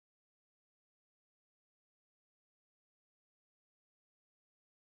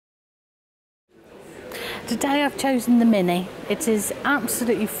Today I've chosen the Mini. It is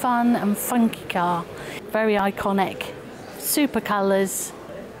absolutely fun and funky car, very iconic, super colours,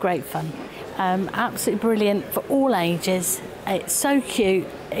 great fun. Absolutely brilliant for all ages. It's so cute,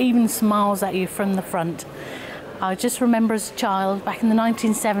 it even smiles at you from the front. I just remember as a child, back in the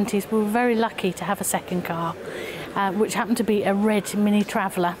 1970s, we were very lucky to have a second car, which happened to be a red Mini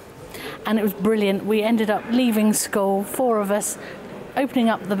Traveller. And it was brilliant. We ended up leaving school, 4 of us, opening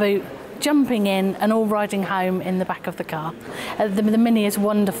up the boot, jumping in and all riding home in the back of the car. The Mini is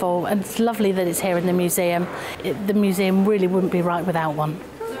wonderful, and it's lovely that it's here in the museum. The museum really wouldn't be right without one.